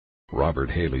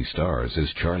Robert Haley stars as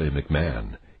Charlie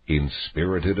McMahon in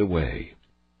Spirited Away.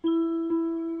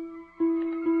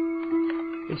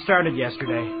 It started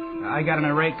yesterday. I got an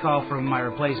irate call from my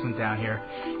replacement down here.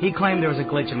 He claimed there was a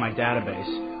glitch in my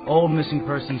database. Old missing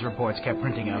persons reports kept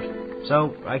printing out.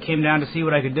 So I came down to see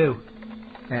what I could do.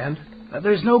 And?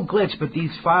 There's no glitch, but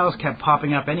these files kept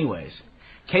popping up anyways.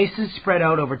 Cases spread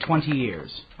out over 20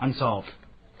 years. Unsolved.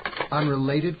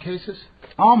 Unrelated cases?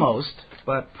 Almost,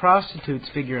 but prostitutes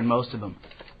figure in most of them.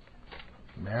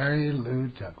 Mary Lou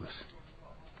Douglas.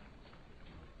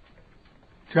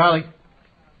 Charlie?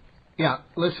 Yeah,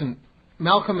 listen.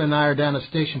 Malcolm and I are down at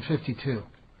Station 52.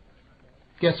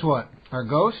 Guess what? Our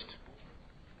ghost?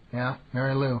 Yeah,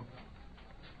 Mary Lou.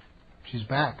 She's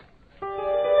back.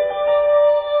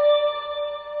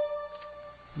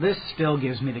 This still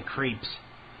gives me the creeps.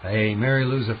 Hey, Mary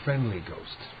Lou's a friendly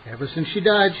ghost. Ever since she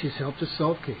died, she's helped us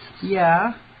solve cases.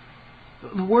 Yeah.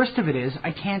 The worst of it is,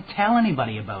 I can't tell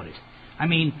anybody about it. I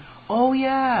mean, oh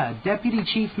yeah, Deputy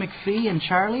Chief McPhee and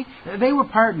Charlie, they were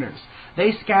partners.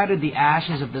 They scattered the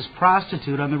ashes of this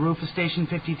prostitute on the roof of Station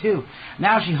 52.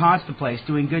 Now she haunts the place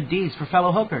doing good deeds for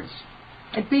fellow hookers.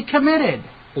 I'd be committed.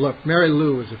 Look, Mary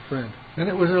Lou was a friend. And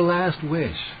it was her last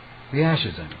wish. The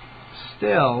ashes, I mean.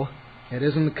 Still... It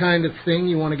isn't the kind of thing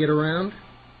you want to get around?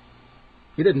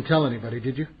 You didn't tell anybody,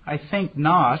 did you? I think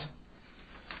not.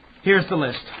 Here's the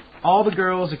list. All the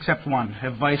girls except one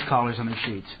have vice collars on their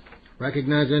sheets.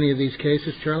 Recognize any of these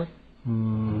cases, Charlie?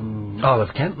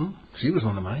 Olive Kenton. She was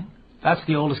one of mine. That's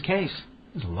the oldest case.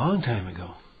 It was a long time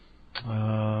ago.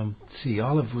 Let's see,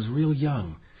 Olive was real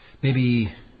young.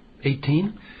 Maybe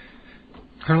 18?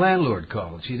 Her landlord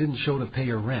called. She didn't show to pay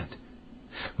her rent.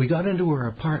 We got into her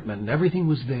apartment and everything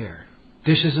was there.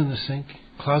 Dishes in the sink,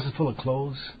 closet full of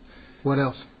clothes. What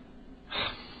else?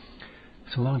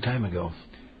 It's a long time ago.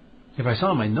 If I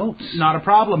saw my notes... Not a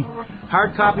problem.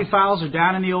 Hard copy files are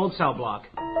down in the old cell block.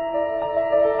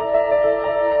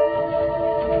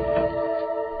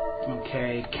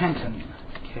 Okay, Kenton.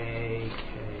 K.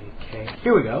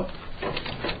 Here we go.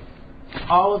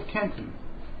 Olive Kenton.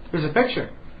 Here's a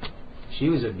picture. She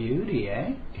was a beauty,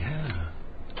 eh? Yeah.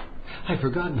 I'd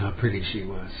forgotten how pretty she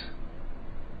was.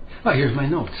 Oh, here's my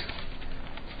notes.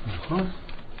 Uh-huh.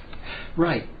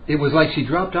 Right. It was like she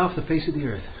dropped off the face of the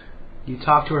earth. You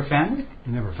talked to her family? I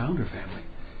never found her family.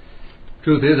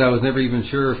 Truth is, I was never even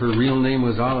sure if her real name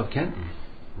was Olive Kenton.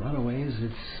 Runaways,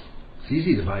 it's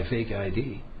easy to buy fake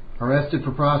ID. Arrested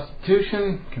for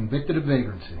prostitution, convicted of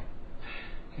vagrancy.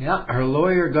 Yeah, her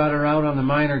lawyer got her out on the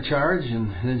minor charge,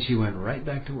 and then she went right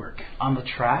back to work. On the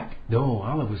track? No,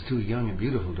 Olive was too young and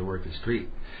beautiful to work the street.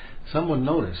 Someone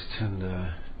noticed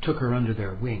and took her under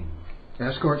their wing.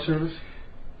 Escort service?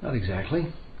 Not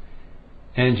exactly.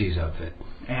 Angie's outfit.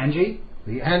 Angie?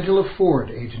 The Angela Ford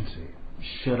Agency.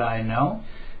 Should I know?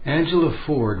 Angela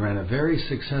Ford ran a very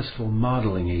successful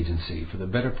modeling agency for the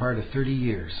better part of 30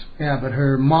 years. Yeah, but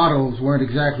her models weren't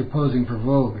exactly posing for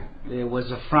Vogue. It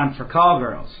was a front for call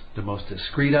girls. The most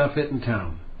discreet outfit in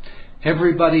town.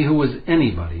 Everybody who was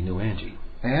anybody knew Angie.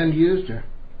 And used her.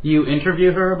 You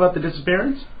interviewed her about the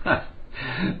disappearance?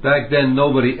 Back then,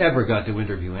 nobody ever got to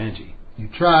interview Angie. You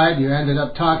tried, you ended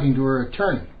up talking to her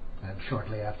attorney. And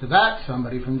shortly after that,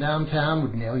 somebody from downtown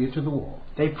would nail you to the wall.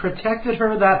 They protected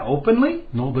her that openly?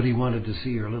 Nobody wanted to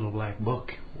see her little black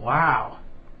book. Wow.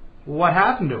 What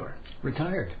happened to her?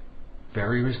 Retired.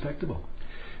 Very respectable.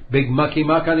 Big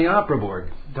mucky-muck on the opera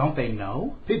board. Don't they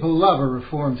know? People love a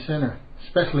reformed sinner,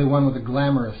 especially one with a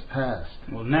glamorous past.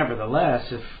 Well,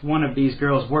 nevertheless, if one of these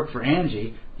girls worked for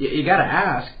Angie, you gotta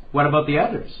ask, what about the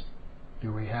others?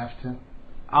 Do we have to?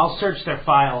 I'll search their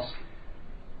files.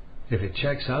 If it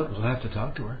checks out, we'll have to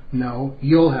talk to her. No,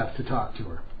 you'll have to talk to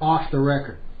her. Off the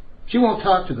record. She won't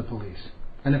talk to the police.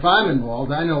 And if I'm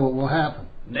involved, I know what will happen.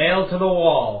 Nailed to the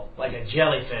wall, like a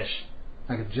jellyfish.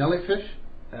 Like a jellyfish?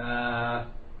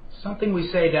 Something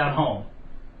we say down home.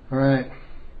 All right.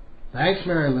 Thanks,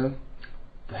 Mary Lou.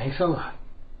 Thanks a lot.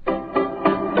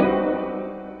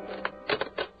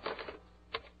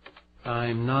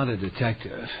 I'm not a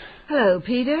detective. Hello,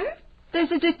 Peter.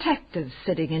 There's a detective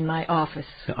sitting in my office.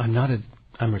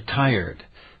 I'm retired.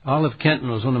 Olive Kenton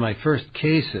was one of my first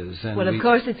cases, and well, of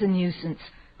course it's a nuisance.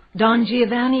 Don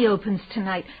Giovanni opens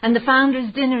tonight, and the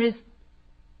founder's dinner is...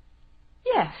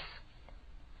 Yes.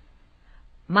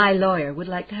 My lawyer would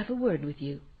like to have a word with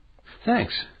you.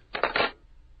 Thanks.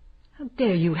 How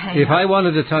dare you hang If up? I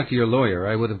wanted to talk to your lawyer,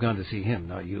 I would have gone to see him,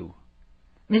 not you.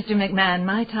 Mr. McMahon,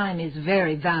 my time is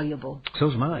very valuable.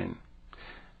 So's mine.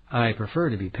 I prefer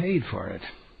to be paid for it.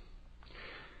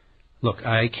 Look,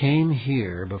 I came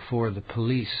here before the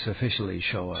police officially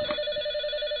show up.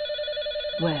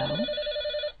 Well,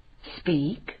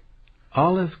 speak.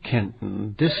 Olive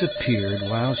Kenton disappeared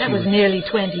while she That was nearly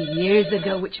 20 years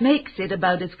ago, which makes it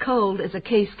about as cold as a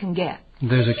case can get.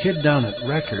 There's a kid down at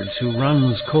Records who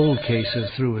runs cold cases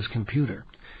through his computer.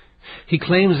 He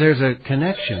claims there's a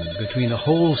connection between a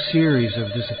whole series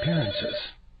of disappearances.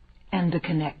 And the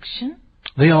connection?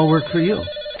 They all work for you.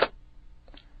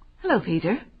 Hello,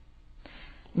 Peter.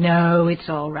 No, it's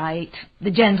all right.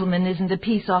 The gentleman isn't a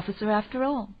peace officer after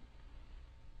all.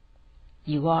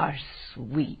 You are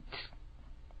sweet.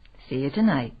 See you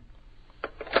tonight.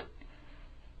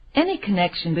 Any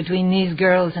connection between these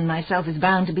girls and myself is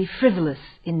bound to be frivolous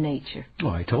in nature. Oh,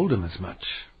 I told him as much.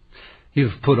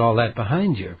 You've put all that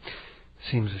behind you.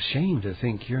 Seems a shame to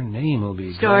think your name will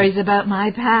be... Stories about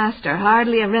my past are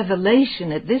hardly a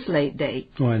revelation at this late date.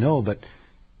 Oh, I know, but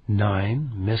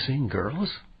 9 missing girls?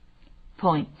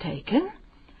 Point taken.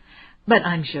 But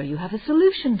I'm sure you have a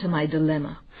solution to my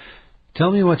dilemma.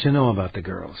 Tell me what you know about the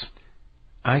girls.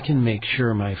 I can make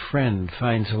sure my friend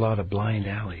finds a lot of blind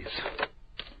alleys.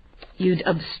 You'd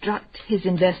obstruct his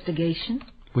investigation?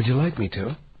 Would you like me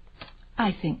to?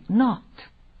 I think not.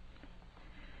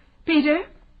 Peter?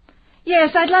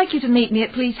 Yes, I'd like you to meet me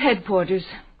at police headquarters.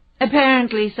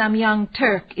 Apparently some young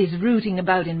Turk is rooting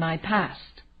about in my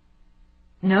past.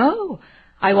 No,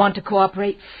 I want to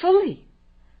cooperate fully.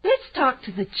 Let's talk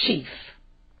to the chief.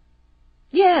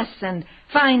 Yes, and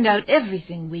find out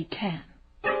everything we can.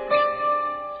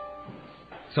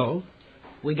 So?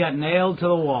 We got nailed to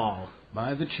the wall.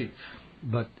 By the chief.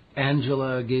 But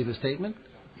Angela gave a statement?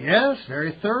 Yes,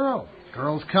 very thorough.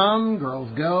 Girls come, girls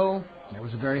go. There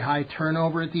was a very high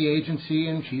turnover at the agency,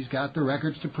 and she's got the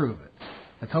records to prove it.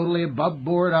 A totally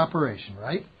above-board operation,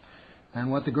 right?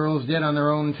 And what the girls did on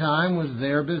their own time was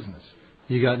their business.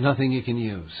 You got nothing you can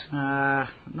use?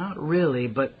 Not really,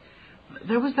 but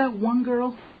there was that one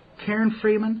girl, Karen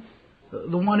Freeman,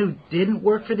 the one who didn't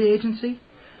work for the agency.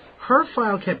 Her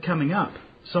file kept coming up,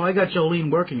 so I got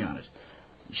Jolene working on it.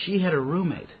 She had a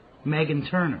roommate, Megan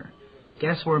Turner.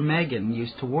 Guess where Megan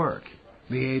used to work?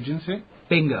 The agency?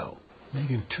 Bingo.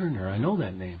 Megan Turner, I know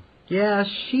that name. Yeah,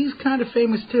 she's kind of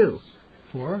famous too.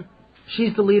 For?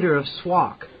 She's the leader of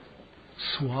SWOC.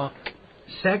 SWOC?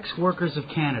 Sex Workers of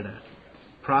Canada.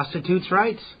 Prostitutes'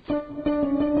 rights. A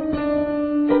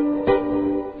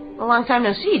long time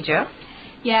no see, Joe.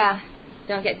 Yeah,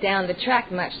 don't get down the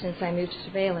track much since I moved to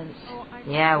surveillance.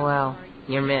 Yeah, well,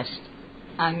 you're missed.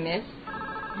 I'm missed.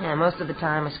 Yeah, most of the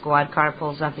time a squad car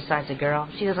pulls up beside a girl.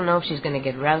 She doesn't know if she's going to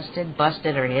get rousted,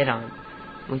 busted, or hit on.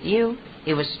 With you,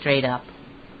 it was straight up.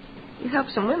 You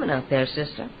helped some women out there,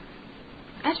 sister.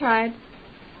 I tried.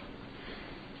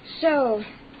 So,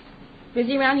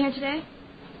 busy around here today?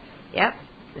 Yep,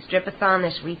 the Strip-a-thon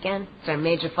this weekend. It's our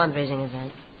major fundraising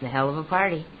event. And a hell of a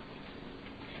party.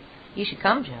 You should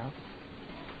come, Joe,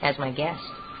 as my guest.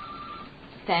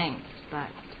 Thanks, but...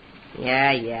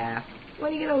 Yeah.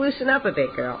 When are you going to loosen up a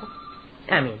bit, girl?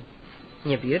 I mean,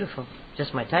 you're beautiful.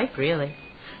 Just my type, really.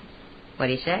 What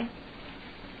do you say?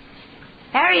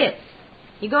 Harriet,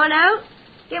 you going out?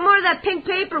 Get more of that pink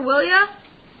paper, will ya?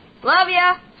 Love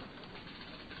ya.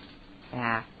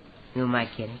 Ah, who am I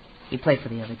kidding? You play for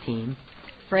the other team.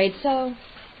 Afraid so.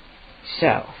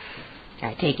 So,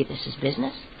 I take it this is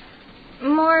business?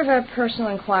 More of a personal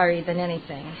inquiry than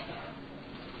anything.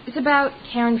 It's about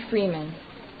Karen Freeman.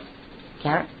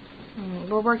 Karen?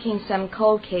 We're working some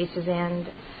cold cases,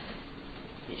 and...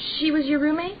 She was your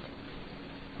roommate?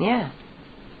 Yeah.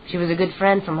 She was a good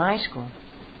friend from high school.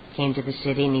 Came to the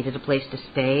city, needed a place to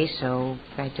stay, so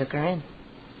I took her in.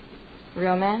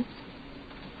 Romance?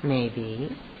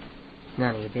 Maybe.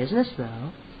 None of your business,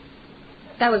 though.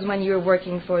 That was when you were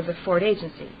working for the Ford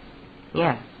agency.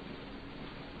 Yeah.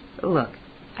 Look,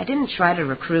 I didn't try to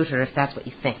recruit her, if that's what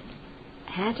you think.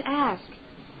 I had to ask.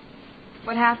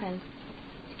 What happened?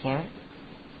 Karen?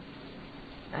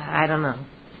 I don't know.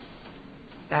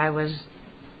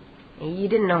 You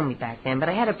didn't know me back then, but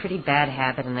I had a pretty bad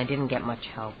habit and I didn't get much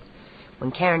help.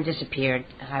 When Karen disappeared,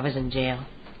 I was in jail.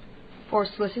 For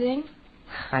soliciting?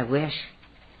 I wish.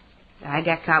 I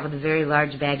got caught with a very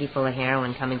large baggie full of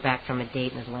heroin coming back from a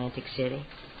date in Atlantic City.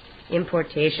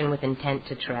 Importation with intent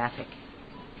to traffic.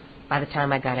 By the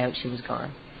time I got out, she was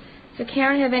gone. So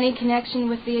Karen have any connection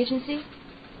with the agency?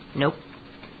 Nope.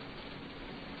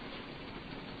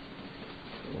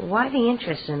 Why the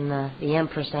interest in the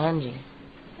Empress Angie?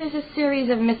 There's a series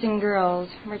of missing girls.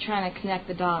 We're trying to connect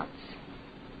the dots.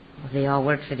 Well, they all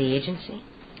work for the agency?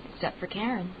 Except for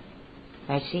Karen.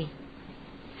 I see.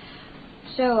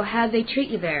 So, how'd they treat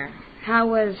you there? How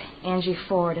was Angie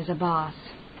Ford as a boss?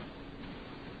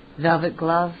 Velvet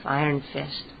glove, iron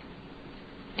fist.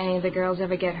 Any of the girls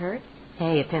ever get hurt?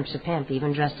 Hey, a pimp's a pimp,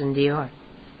 even dressed in Dior.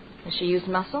 Does she use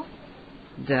muscle?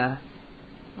 Duh.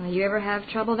 Well, you ever have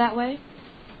trouble that way?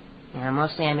 Yeah,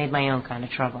 mostly I made my own kind of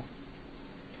trouble.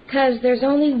 'Cause there's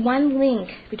only one link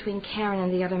between Karen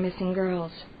and the other missing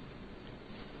girls.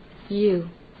 You.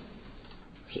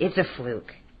 It's a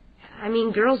fluke. I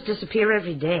mean, girls disappear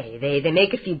every day. They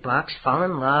make a few bucks, fall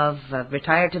in love,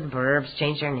 retire to the burbs,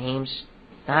 change their names.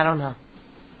 I don't know.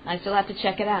 I still have to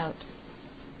check it out.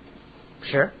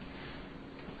 Sure.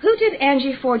 Who did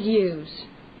Angie Ford use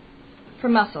for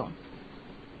muscle?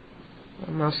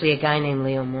 Well, mostly a guy named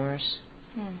Leo Morris.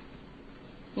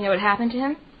 You know what happened to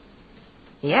him?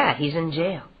 Yeah, he's in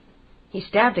jail. He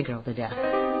stabbed a girl to death.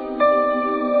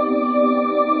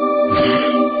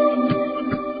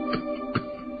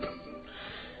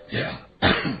 Yeah,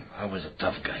 I was a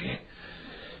tough guy,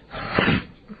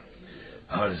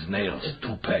 hard as nails,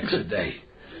 2 packs a day.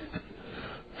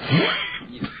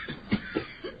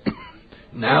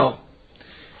 Now,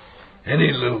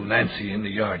 any little Nancy in the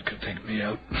yard could take me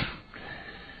out.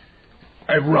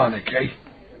 Ironic, eh?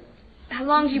 How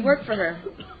long did you work for her?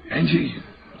 Angie?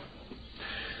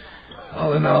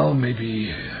 All in all,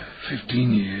 maybe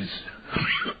 15 years.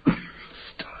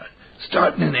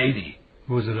 Starting in 80.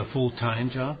 Was it a full-time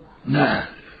job? Nah.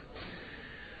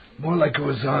 More like it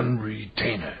was on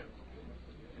retainer.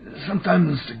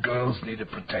 Sometimes the girls needed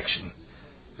protection.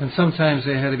 And sometimes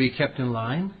they had to be kept in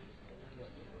line?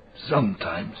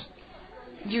 Sometimes.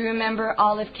 Do you remember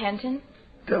Olive Kenton?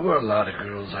 There were a lot of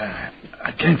girls.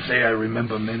 I can't say I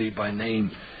remember many by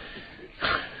name.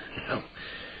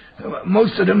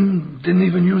 Most of them didn't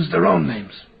even use their own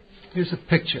names. Here's a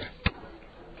picture.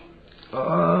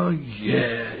 Oh,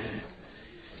 yeah.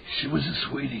 She was a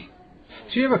sweetie.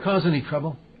 Did she ever cause any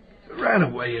trouble? Ran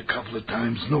away a couple of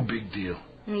times, no big deal.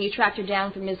 And you tracked her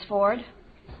down for Miss Ford?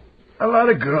 A lot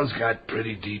of girls got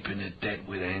pretty deep in the debt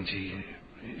with Angie.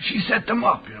 She set them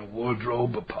up,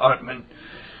 wardrobe, apartment,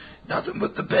 nothing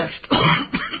but the best.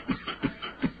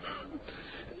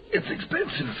 It's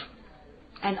expensive.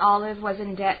 And Olive was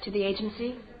in debt to the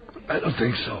agency? I don't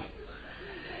think so.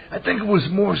 I think it was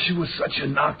more she was such a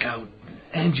knockout,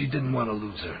 Angie didn't want to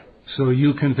lose her. So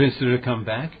you convinced her to come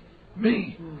back?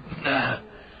 Me? Nah.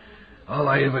 All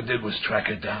I ever did was track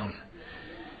her down.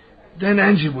 Then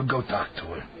Angie would go talk to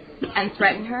her. And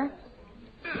threaten her?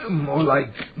 More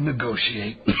like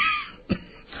negotiate.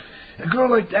 A girl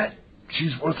like that,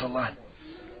 she's worth a lot.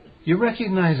 You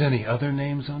recognize any other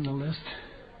names on the list?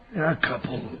 Yeah, a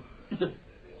couple.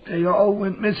 They all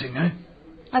went missing, eh?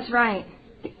 That's right.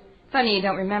 Funny you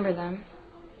don't remember them.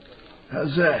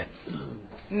 How's that?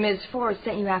 Ms. Ford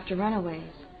sent you after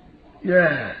runaways.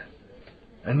 Yeah.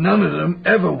 And none of them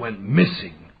ever went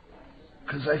missing.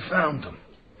 'Cause I found them.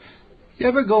 You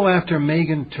ever go after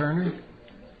Megan Turner?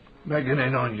 Megan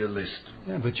ain't on your list.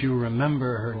 Yeah, but you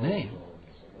remember her name.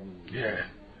 Yeah.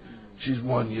 She's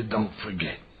one you don't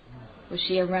forget. Was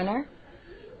she a runner?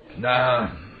 Nah.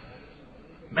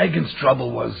 Megan's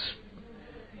trouble was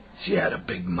she had a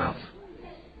big mouth.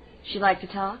 She liked to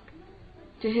talk?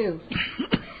 To who?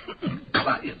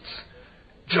 Clients.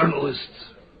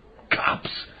 Journalists. Cops.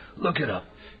 Look it up.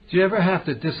 Did you ever have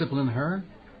to discipline her?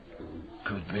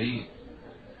 Could be.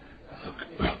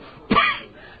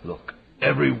 Look,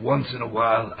 every once in a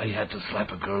while I had to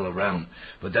slap a girl around,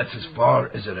 but that's as far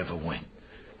as it ever went.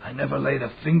 I never laid a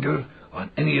finger on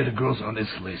any of the girls on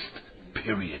this list,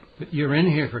 period. But you're in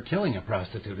here for killing a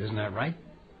prostitute, isn't that right?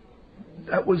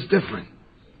 That was different.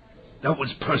 That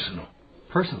was personal.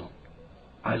 Personal?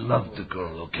 I loved the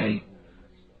girl, okay?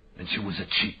 And she was a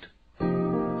cheat.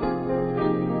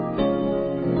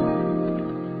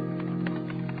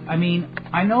 I mean,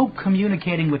 I know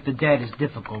communicating with the dead is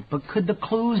difficult, but could the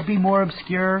clues be more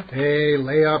obscure? Hey,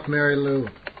 lay off Mary Lou.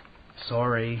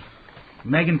 Sorry.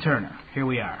 Megan Turner, here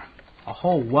we are. A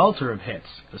whole welter of hits.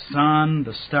 The Sun,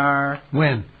 The Star.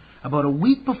 When? About a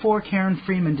week before Karen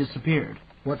Freeman disappeared.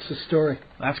 What's the story?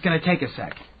 That's going to take a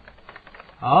sec.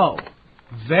 Oh,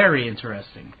 very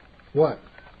interesting. What?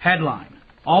 Headline: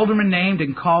 Alderman named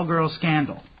in call girl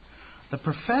scandal. The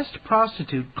professed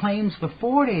prostitute claims the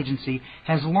Ford agency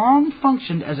has long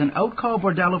functioned as an out-call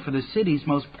bordello for the city's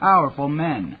most powerful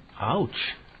men.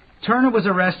 Ouch. Turner was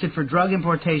arrested for drug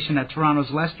importation at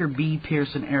Toronto's Lester B.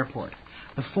 Pearson Airport.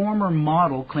 The former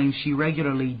model claims she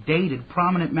regularly dated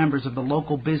prominent members of the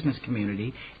local business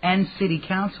community and city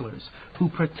councillors who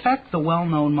protect the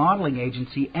well-known modeling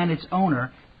agency and its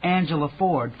owner, Angela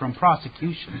Ford, from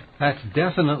prosecution. That's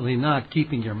definitely not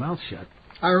keeping your mouth shut.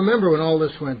 I remember when all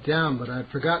this went down, but I'd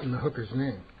forgotten the hooker's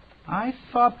name. I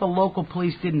thought the local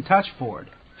police didn't touch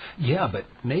Ford. Yeah, but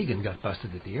Megan got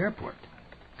busted at the airport.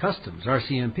 Customs,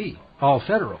 RCMP, all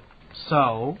federal.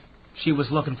 So, she was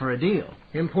looking for a deal.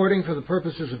 Importing for the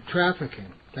purposes of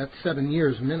trafficking. That's 7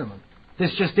 years minimum.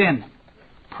 This just in.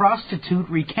 Prostitute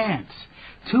recants.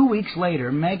 2 weeks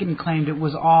later, Megan claimed it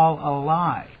was all a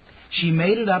lie. She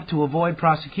made it up to avoid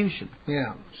prosecution.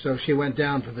 Yeah, so she went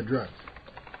down for the drugs.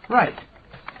 Right.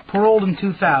 Paroled in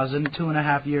 2000,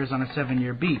 2.5 years on a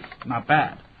 7-year beef. Not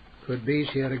bad. Could be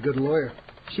she had a good lawyer.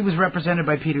 She was represented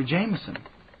by Peter Jameson.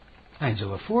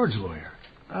 Angela Ford's lawyer.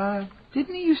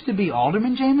 Didn't he used to be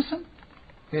Alderman Jameson?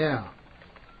 Yeah.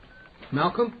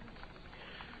 Malcolm,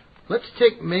 let's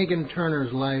take Megan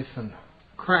Turner's life and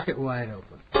crack it wide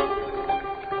open.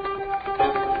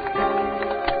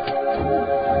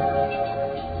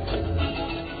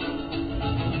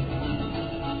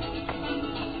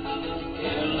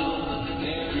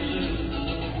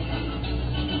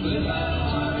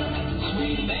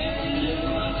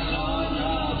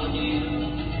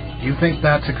 You think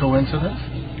that's a coincidence?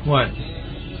 What?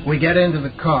 We get into the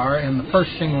car, and the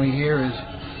first thing we hear is,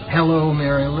 "Hello,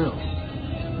 Mary Lou."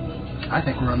 I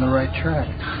think we're on the right track.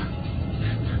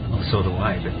 Well, so do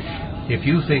I, but if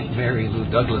you think Mary Lou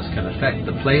Douglas can affect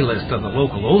the playlist on the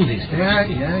local oldies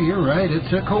station... Yeah, you're right.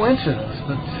 It's a coincidence,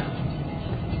 but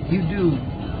you do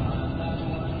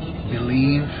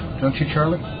believe, don't you,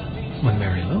 Charlie? When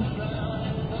Mary Lou?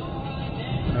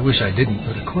 I wish I didn't,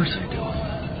 but of course I do.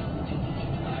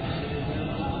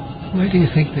 Why do you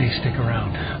think they stick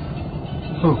around?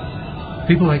 Who?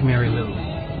 People like Mary Lou.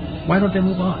 Why don't they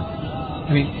move on?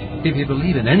 I mean, if you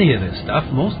believe in any of this stuff,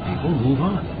 most people move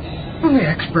on. Well, the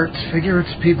experts figure it's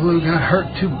people who got hurt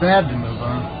too bad to move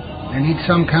on. They need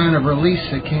some kind of release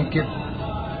they can't get.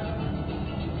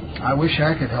 I wish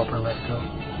I could help her let go.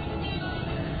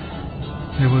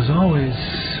 There was always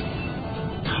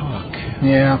talk.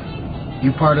 Yeah.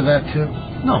 You part of that, too?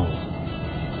 No.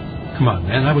 Come on,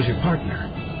 man. I was your partner.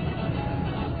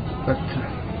 But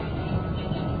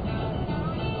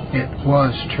it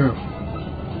was true.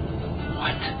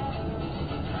 What?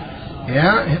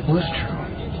 Yeah, it was true.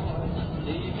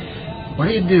 What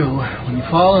do you do when you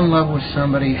fall in love with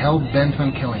somebody hell-bent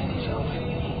on killing himself?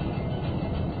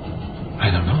 I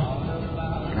don't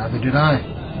know. Neither did I.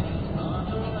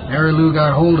 Mary Lou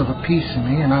got hold of a piece of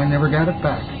me, and I never got it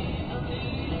back.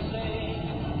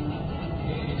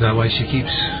 Is that why she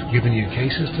keeps giving you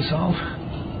cases to solve?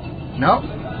 No.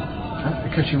 That's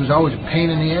because she was always a pain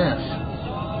in the ass.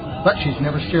 But she's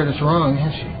never steered us wrong,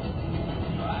 has she?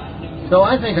 So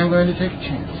I think I'm going to take a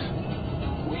chance.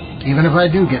 Even if I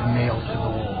do get nailed to the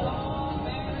wall.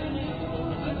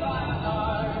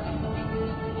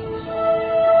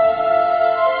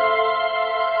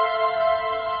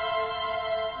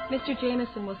 Mr.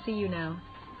 Jameson will see you now.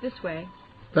 This way.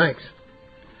 Thanks.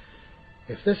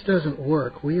 If this doesn't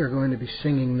work, we are going to be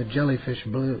singing the Jellyfish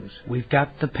Blues. We've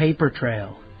got the paper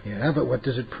trail. Yeah, but what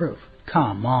does it prove?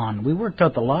 Come on, we worked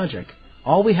out the logic.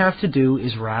 All we have to do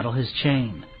is rattle his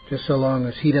chain. Just so long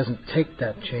as he doesn't take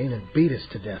that chain and beat us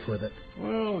to death with it.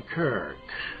 Well, Kirk,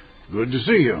 good to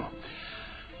see you.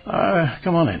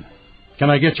 Come on in.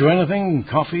 Can I get you anything?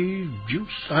 Coffee, juice?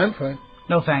 I'm fine.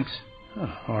 No thanks.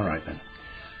 Oh, all right, then.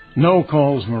 No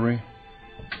calls, Marie.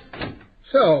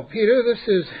 So, Peter, this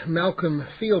is Malcolm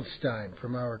Fieldstein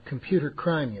from our computer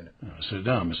crime unit. Sit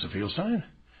down, Mr. Fieldstein.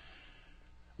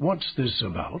 What's this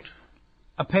about?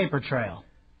 A paper trail.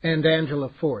 And Angela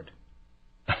Ford.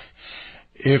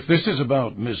 If this is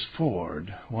about Miss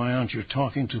Ford, why aren't you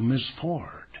talking to Miss Ford?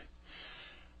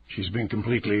 She's been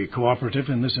completely cooperative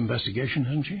in this investigation,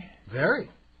 hasn't she? Very.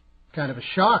 Kind of a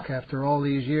shock after all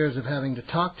these years of having to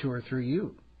talk to her through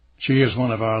you. She is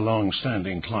one of our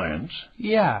long-standing clients.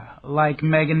 Yeah, like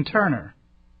Megan Turner.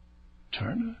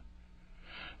 Turner?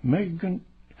 Megan...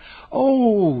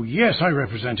 Oh, yes, I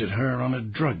represented her on a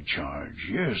drug charge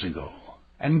years ago.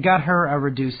 And got her a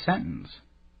reduced sentence.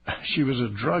 She was a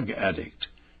drug addict.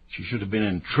 She should have been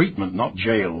in treatment, not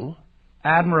jail.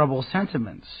 Admirable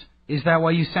sentiments. Is that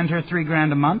why you sent her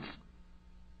 $3,000 a month?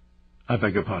 I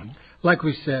beg your pardon? Like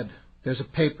we said, there's a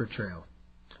paper trail.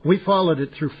 We followed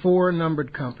it through 4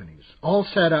 numbered companies, all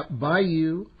set up by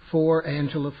you for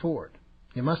Angela Ford.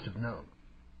 You must have known.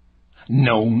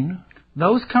 Known?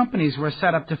 Those companies were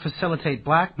set up to facilitate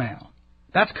blackmail.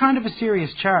 That's kind of a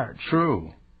serious charge.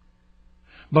 True.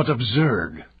 But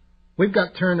absurd. We've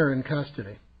got Turner in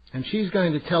custody, and she's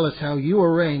going to tell us how you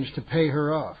arranged to pay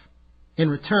her off in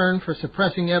return for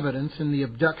suppressing evidence in the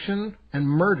abduction and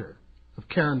murder of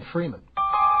Karen Freeman.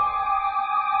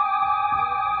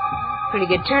 Pretty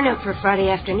good turnout for Friday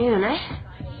afternoon, eh?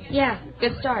 Yeah,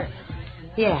 good start.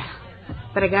 Yeah,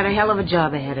 but I got a hell of a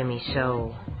job ahead of me,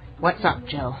 so... What's up,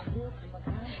 Joe?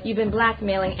 You've been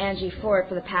blackmailing Angie Ford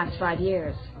for the past 5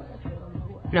 years.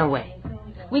 No way.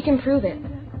 We can prove it.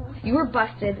 You were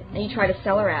busted, and you tried to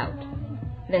sell her out.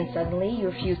 Then suddenly you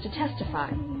refused to testify.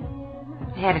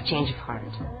 I had a change of heart.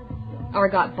 Or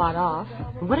got bought off.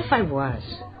 What if I was?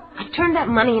 I turned that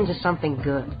money into something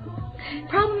good.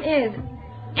 Problem is,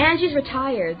 Angie's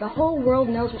retired. The whole world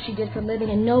knows what she did for a living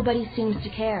and nobody seems to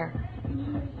care.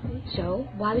 So,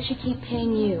 why does she keep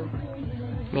paying you?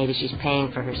 Maybe she's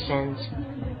paying for her sins.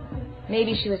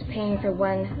 Maybe she was paying for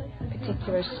one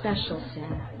particular special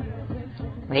sin.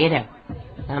 Lay it out.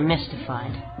 I'm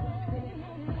mystified.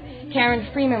 Karen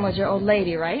Freeman was your old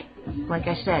lady, right? Like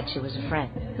I said, she was a friend.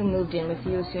 Who moved in with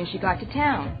you as soon as she got to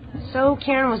town. So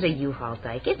Karen was a U-Haul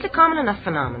dyke. It's a common enough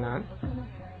phenomenon.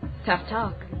 Tough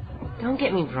talk. Don't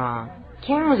get me wrong.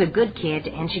 Karen was a good kid,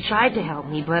 and she tried to help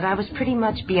me, but I was pretty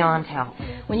much beyond help.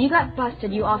 When you got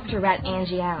busted, you offered to rat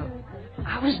Angie out.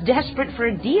 I was desperate for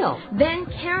a deal. Then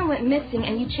Karen went missing,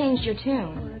 and you changed your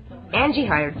tune. Angie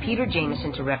hired Peter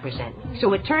Jameson to represent me,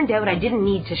 so it turned out I didn't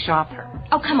need to shop her.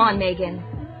 Oh, come on, Megan.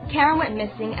 Karen went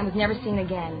missing and was never seen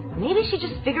again. Maybe she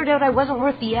just figured out I wasn't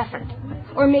worth the effort.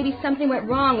 Or maybe something went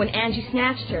wrong when Angie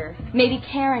snatched her. Maybe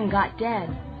Karen got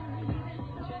dead.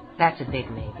 That's a big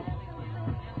maybe.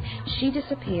 She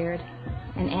disappeared,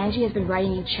 and Angie has been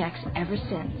writing you checks ever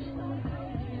since.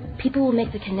 People will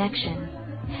make the connection,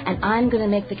 and I'm going to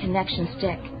make the connection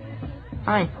stick.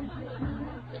 Fine.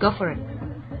 Go for it.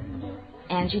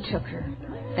 Angie took her.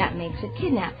 That makes it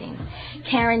kidnapping.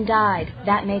 Karen died.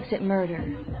 That makes it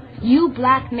murder. You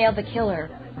blackmailed the killer.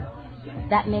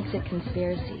 That makes it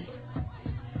conspiracy.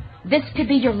 This could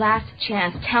be your last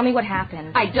chance. Tell me what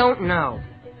happened. I don't know.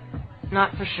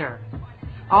 Not for sure.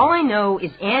 All I know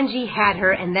is Angie had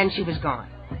her and then she was gone.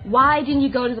 Why didn't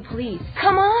you go to the police?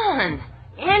 Come on!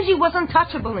 Angie was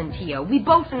untouchable in Tio. We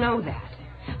both know that.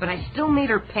 But I still made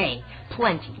her pay.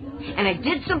 Plenty. And I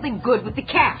did something good with the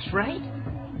cash, right?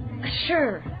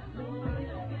 Sure.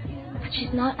 But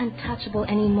she's not untouchable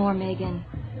anymore, Megan.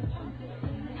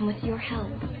 And with your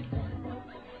help,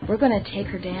 we're going to take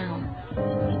her down.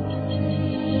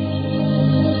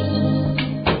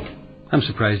 I'm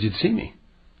surprised you'd see me.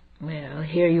 Well,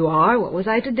 here you are. What was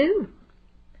I to do?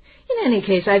 In any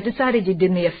case, I've decided you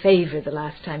did me a favor the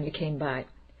last time you came by.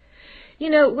 You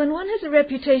know, when one has a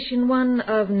reputation, one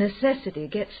of necessity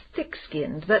gets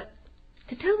thick-skinned, but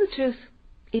to tell the truth,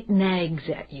 it nags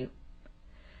at you.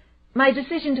 My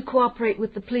decision to cooperate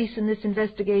with the police in this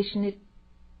investigation,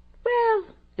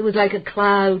 it was like a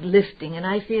cloud lifting, and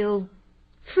I feel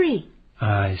free.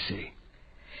 I see.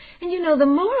 And you know, the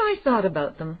more I thought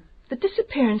about them, the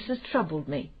disappearances troubled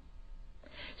me.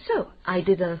 So I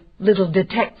did a little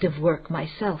detective work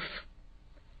myself.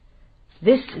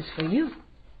 This is for you.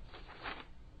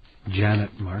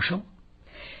 Janet Marshall?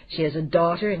 She has a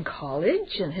daughter in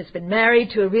college and has been married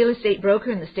to a real estate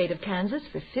broker in the state of Kansas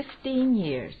for 15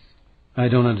 years. I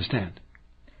don't understand.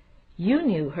 You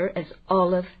knew her as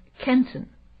Olive Kenton.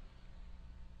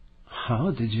 How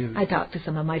did you... I talked to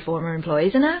some of my former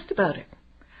employees and asked about her.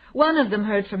 One of them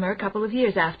heard from her a couple of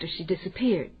years after she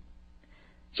disappeared.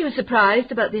 She was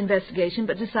surprised about the investigation,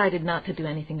 but decided not to do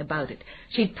anything about it.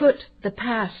 She'd put the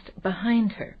past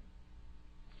behind her.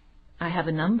 I have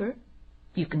a number.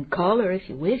 You can call her if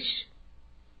you wish.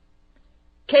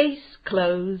 Case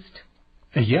closed.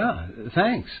 Yeah,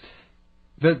 thanks.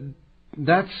 But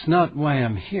that's not why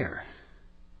I'm here.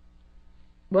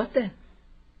 What then?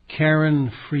 Karen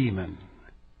Freeman.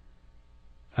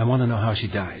 I want to know how she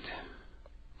died.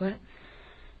 What?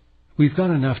 We've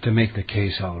got enough to make the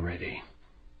case already.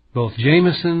 Both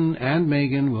Jameson and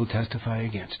Megan will testify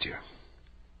against you.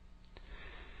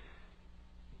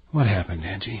 What happened,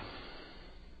 Angie?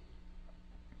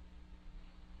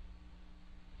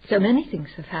 So many things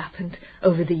have happened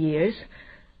over the years,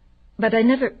 but I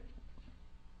never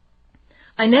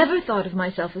thought of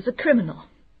myself as a criminal.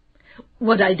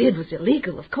 What I did was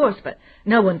illegal, of course, but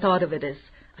no one thought of it as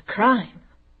a crime.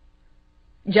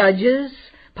 Judges,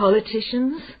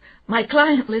 politicians, my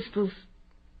client list was,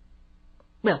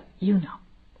 well, you know.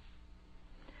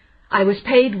 I was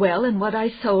paid well, and what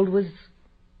I sold was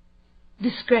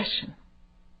discretion.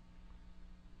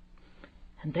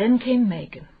 And then came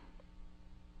Megan.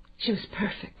 She was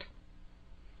perfect,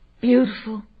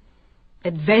 beautiful,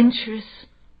 adventurous,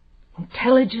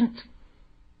 intelligent.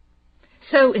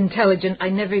 So intelligent I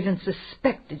never even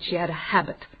suspected she had a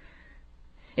habit.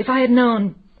 If I had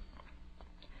known...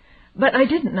 But I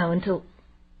didn't know until...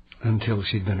 Until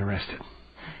she'd been arrested.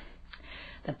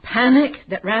 The panic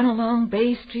that ran along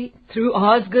Bay Street, through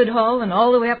Osgood Hall and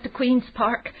all the way up to Queen's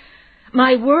Park.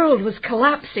 My world was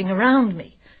collapsing around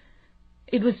me.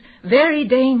 It was very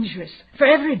dangerous for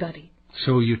everybody.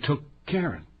 So you took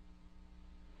Karen?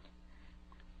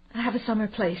 I have a summer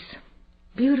place.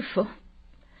 Beautiful.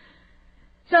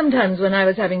 Sometimes when I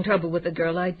was having trouble with a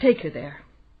girl, I'd take her there.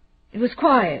 It was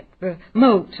quiet,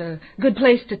 remote, a good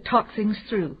place to talk things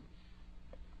through.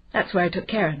 That's where I took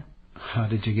Karen. How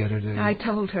did you get her to... I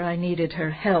told her I needed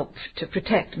her help to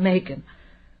protect Megan.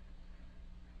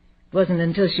 It wasn't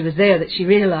until she was there that she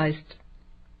realized.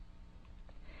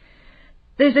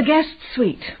 There's a guest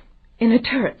suite in a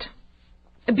turret.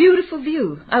 A beautiful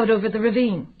view out over the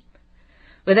ravine,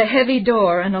 with a heavy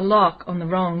door and a lock on the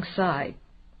wrong side.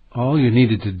 All you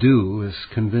needed to do was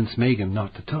convince Megan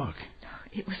not to talk.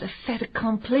 It was a fait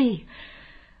accompli.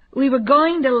 We were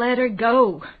going to let her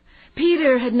go.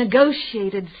 Peter had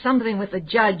negotiated something with the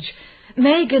judge.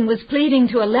 Megan was pleading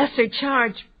to a lesser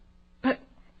charge. But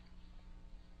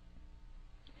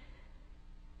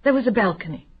there was a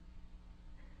balcony.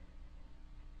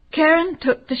 Karen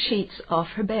took the sheets off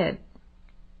her bed,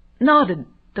 knotted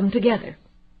them together.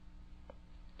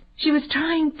 She was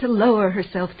trying to lower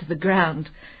herself to the ground,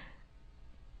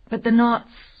 but the knots...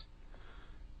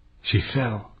 She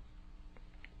fell.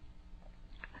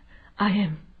 I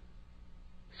am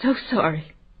so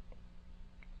sorry.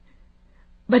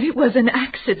 But it was an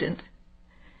accident.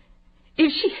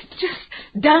 If she had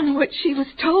just done what she was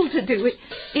told to do,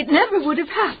 it never would have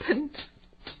happened.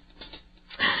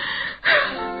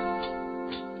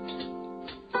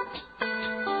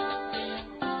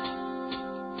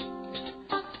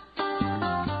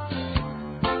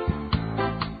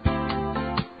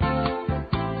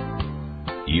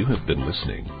 You have been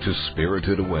listening to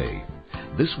Spirited Away,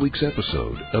 this week's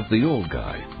episode of The Old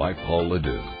Guy by Paul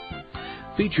LeDoux.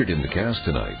 Featured in the cast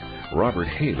tonight, Robert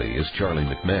Haley as Charlie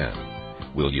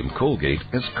McMahon, William Colgate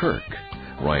as Kirk,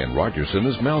 Ryan Rogerson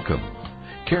as Malcolm,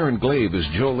 Karen Glave as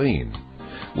Jolene.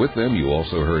 With them you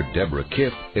also heard Deborah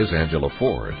Kipp as Angela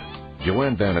Ford,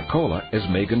 Joanne Vanicola as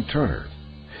Megan Turner,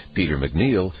 Peter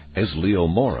McNeil as Leo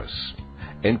Morris,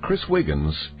 and Chris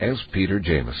Wiggins as Peter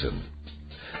Jameson.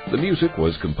 The music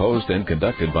was composed and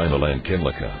conducted by Milan.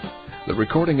 The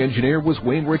recording engineer was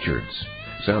Wayne Richards.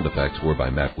 Sound effects were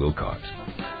by Matt Wilcott.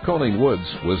 Colleen Woods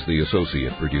was the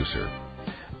associate producer.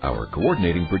 Our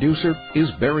coordinating producer is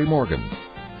Barry Morgan.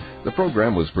 The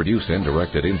program was produced and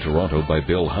directed in Toronto by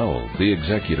Bill Howell, the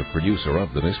executive producer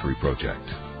of the Mystery Project.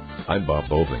 I'm Bob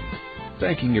Boving,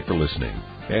 thanking you for listening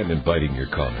and inviting your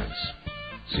comments.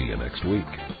 See you next week.